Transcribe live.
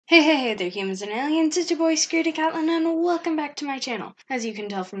Hey there humans and aliens, it's your boy Security Catlin and welcome back to my channel. As you can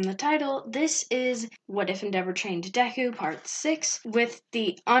tell from the title, this is What If Endeavour Trained Deku Part 6 with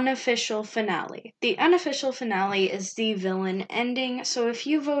the unofficial finale. The unofficial finale is the villain ending, so if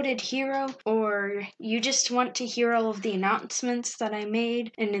you voted hero or you just want to hear all of the announcements that I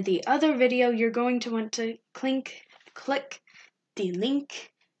made in the other video, you're going to want to click the link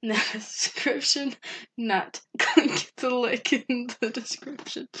in the description, not click the link in the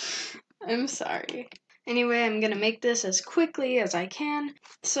description. I'm sorry. Anyway, I'm gonna make this as quickly as I can.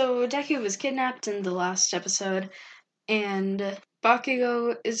 So, Deku was kidnapped in the last episode, and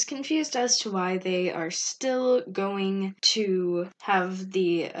Bakugo is confused as to why they are still going to have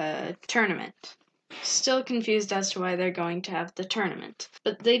the tournament. Still confused as to why they're going to have the tournament.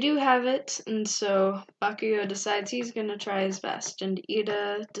 But they do have it, and so Bakugo decides he's going to try his best, and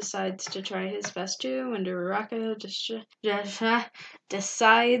Ida decides to try his best too, and Uraraka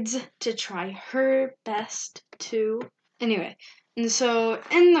decides to try her best too. Anyway, and so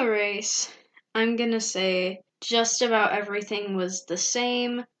in the race, I'm going to say just about everything was the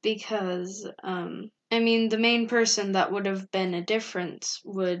same because, the main person that would have been a difference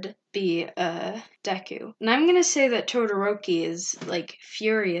would be Deku. And I'm gonna say that Todoroki is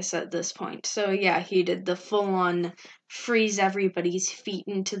furious at this point. So yeah, he did the full-on freeze everybody's feet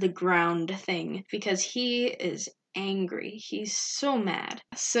into the ground thing because he is angry. He's so mad.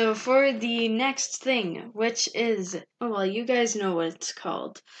 So for the next thing, which is, you guys know what it's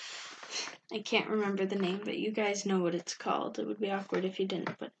called. I can't remember the name, but you guys know what it's called. It would be awkward if you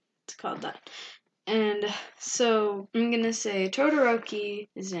didn't, but it's called that. And so I'm gonna say Todoroki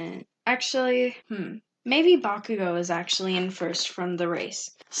is in. Actually, maybe Bakugo is actually in first from the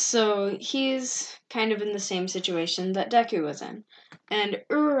race. So he's kind of in the same situation that Deku was in. And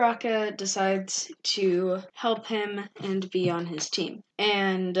Uraraka decides to help him and be on his team.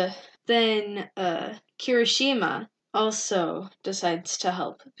 And then Kirishima also decides to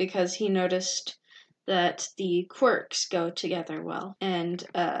help because he noticed that the quirks go together well. And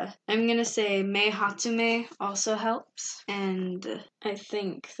I'm gonna say Mei Hatsume also helps, and I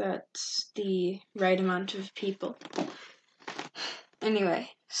think that's the right amount of people. Anyway,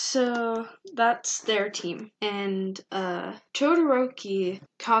 so that's their team. And Todoroki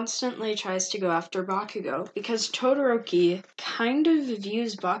constantly tries to go after Bakugo because Todoroki kind of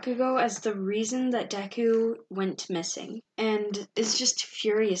views Bakugo as the reason that Deku went missing and is just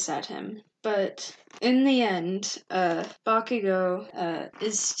furious at him. But in the end, Bakugo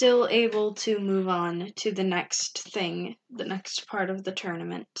is still able to move on to the next thing, the next part of the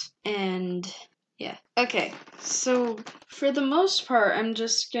tournament. And yeah. Okay, so for the most part, I'm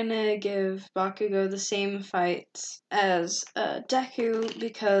just gonna give Bakugo the same fights as Deku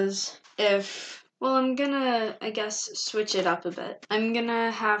because I'm gonna, I guess, switch it up a bit. I'm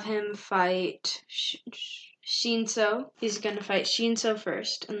gonna have him fight Shinso. He's gonna fight Shinso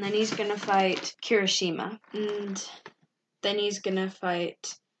first, and then he's gonna fight Kirishima, and then he's gonna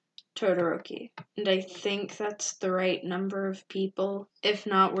fight Todoroki. And I think that's the right number of people. If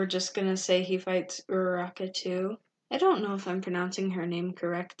not, we're just gonna say he fights Uraraka too. I don't know if I'm pronouncing her name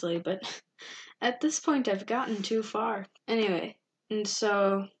correctly, but at this point I've gotten too far. Anyway, and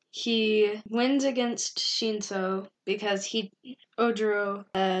so he wins against Shinso because Ojiro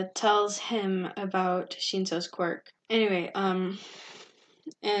tells him about Shinso's quirk. Anyway, and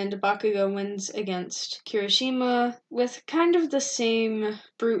Bakugo wins against Kirishima with kind of the same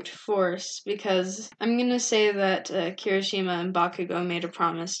brute force because I'm gonna say that Kirishima and Bakugo made a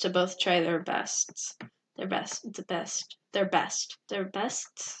promise to both try their bests.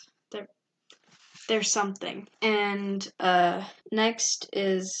 They're something. And next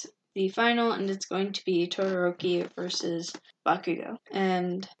is the final, and it's going to be Todoroki versus Bakugo.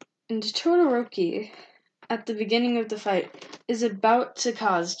 And Todoroki, at the beginning of the fight, is about to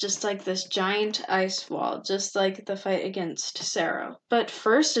cause just like this giant ice wall, just like the fight against Sero. But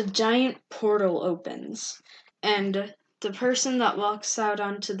first, a giant portal opens, and the person that walks out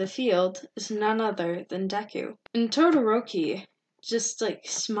onto the field is none other than Deku. And Todoroki just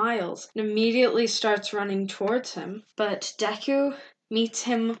smiles and immediately starts running towards him. But Deku meets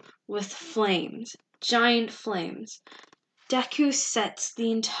him with flames, giant flames. Deku sets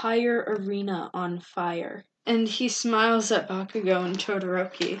the entire arena on fire, and he smiles at Bakugo and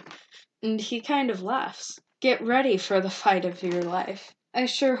Todoroki, and he kind of laughs. Get ready for the fight of your life. I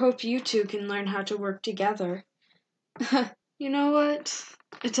sure hope you two can learn how to work together. You know what?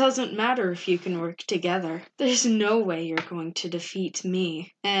 It doesn't matter if you can work together. There's no way you're going to defeat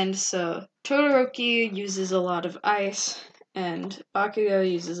me. And so, Todoroki uses a lot of ice, and Bakugo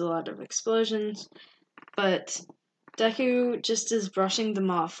uses a lot of explosions, but Deku just is brushing them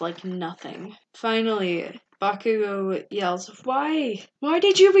off like nothing. Finally, Bakugo yells, "Why? Why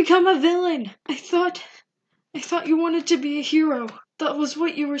did you become a villain? I thought you wanted to be a hero. That was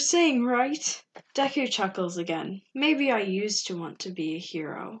what you were saying, right?" Deku chuckles again. "Maybe I used to want to be a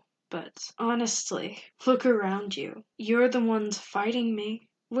hero, but honestly, look around you. You're the ones fighting me.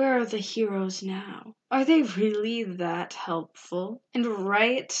 Where are the heroes now? Are they really that helpful?" And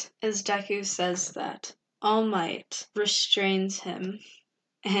right as Deku says that, All Might restrains him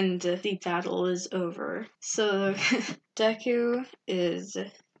and the battle is over. So Deku is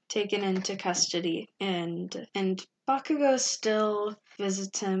taken into custody and Bakugo still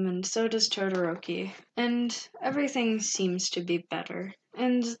visits him, and so does Todoroki, and everything seems to be better,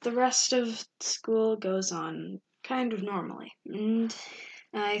 and the rest of school goes on kind of normally. And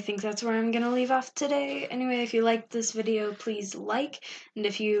I think that's where I'm gonna leave off today. Anyway, if you liked this video, please like, and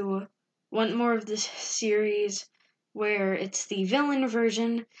if you want more of this series where it's the villain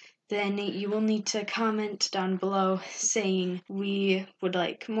version, then you will need to comment down below saying we would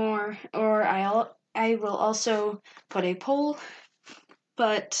like more, or I will also put a poll.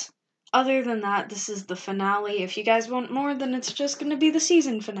 But other than that, this is the finale. If you guys want more, then it's just going to be the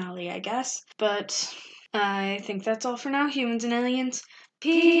season finale, I guess. But I think that's all for now, humans and aliens.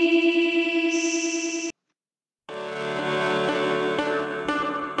 Peace!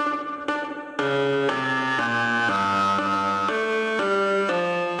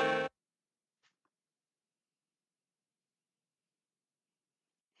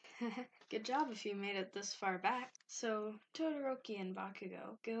 Good job if you made it this far back. So, Todoroki and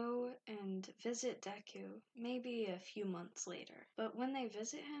Bakugo go and visit Deku maybe a few months later. But when they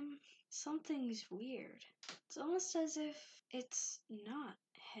visit him, something's weird. It's almost as if it's not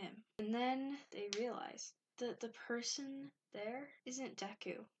him. And then they realize that the person there isn't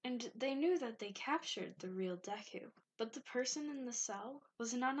Deku. And they knew that they captured the real Deku. But the person in the cell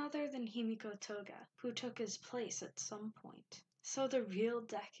was none other than Himiko Toga, who took his place at some point. So the real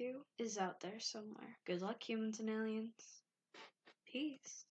Deku is out there somewhere. Good luck, humans and aliens. Peace.